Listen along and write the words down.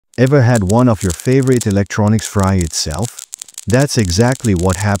Ever had one of your favorite electronics fry itself? That's exactly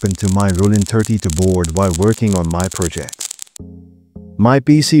what happened to my Lolin32 board while working on my project. My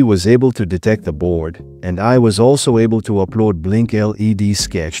PC was able to detect the board, and I was also able to upload Blink LED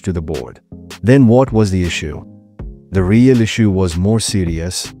sketch to the board. Then what was the issue? The real issue was more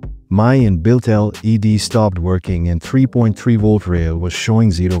serious. My inbuilt LED stopped working and 3.3V rail was showing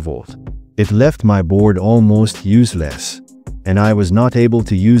 0V. It left my board almost useless, and I was not able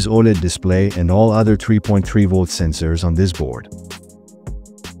to use OLED display and all other 3.3V sensors on this board.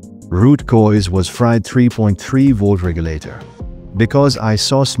 Root cause was fried 3.3V regulator, because I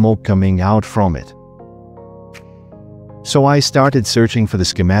saw smoke coming out from it. So I started searching for the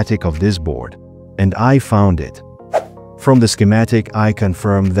schematic of this board, and I found it. From the schematic, I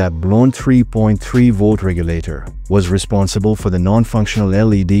confirmed that blown 3.3V regulator was responsible for the non-functional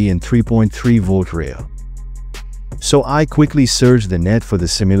LED in 3.3V rail. So I quickly searched the net for the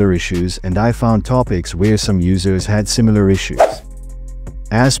similar issues, and I found topics where some users had similar issues.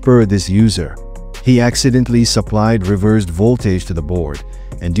 As per this user, he accidentally supplied reversed voltage to the board,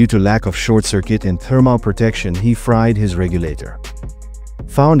 and due to lack of short circuit and thermal protection, he fried his regulator.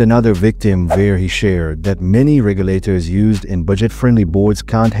 Found another victim where he shared that many regulators used in budget-friendly boards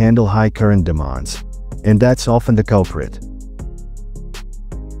can't handle high current demands, and that's often the culprit.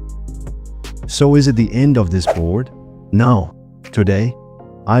 So is it the end of this board? No. Today,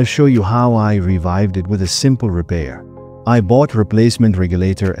 I'll show you how I revived it with a simple repair. I bought replacement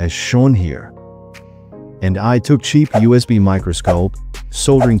regulator as shown here, and I took cheap USB microscope,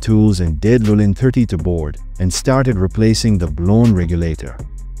 soldering tools and dead Lolin32 board and started replacing the blown regulator.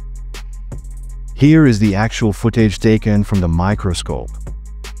 Here is the actual footage taken from the microscope.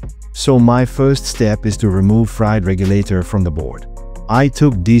 So my first step is to remove fried regulator from the board. I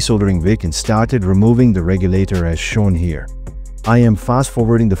took desoldering wick and started removing the regulator as shown here. I am fast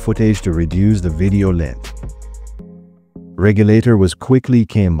forwarding the footage to reduce the video length. Regulator was quickly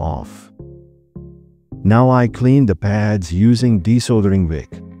came off. Now I clean the pads using desoldering wick.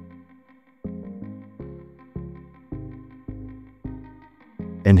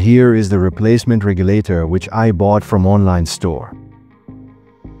 And here is the replacement regulator which I bought from online store.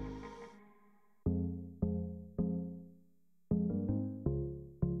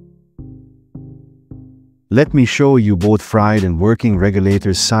 Let me show you both fried and working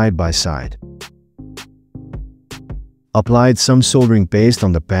regulators side by side. Applied some soldering paste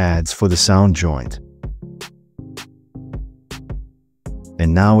on the pads for the sound joint.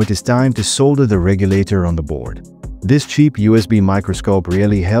 And now it is time to solder the regulator on the board. This cheap USB microscope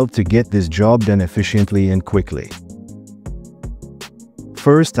really helped to get this job done efficiently and quickly.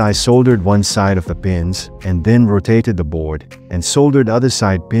 First, I soldered one side of the pins and then rotated the board and soldered other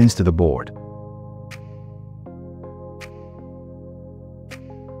side pins to the board.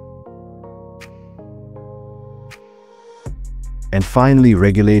 And finally,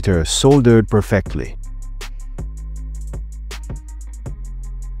 regulator soldered perfectly.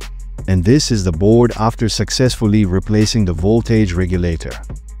 And this is the board after successfully replacing the voltage regulator.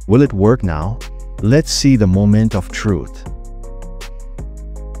 Will it work now? Let's see the moment of truth.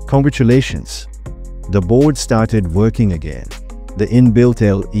 Congratulations! The board started working again. The inbuilt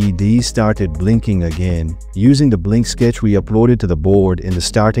LED started blinking again using the blink sketch we uploaded to the board in the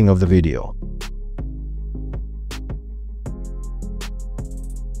starting of the video.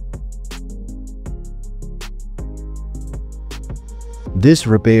 This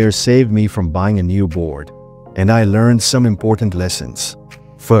repair saved me from buying a new board, and I learned some important lessons.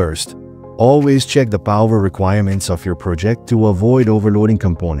 First, always check the power requirements of your project to avoid overloading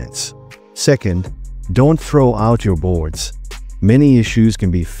components. Second, don't throw out your boards. Many issues can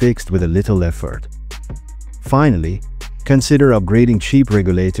be fixed with a little effort. Finally, consider upgrading cheap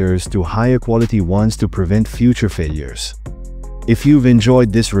regulators to higher quality ones to prevent future failures. If you've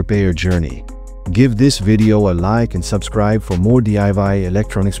enjoyed this repair journey, give this video a like and subscribe for more DIY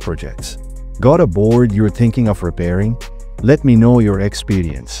electronics projects. Got a board you're thinking of repairing? Let me know your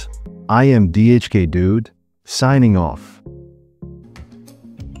experience. I am DHK Dude, signing off.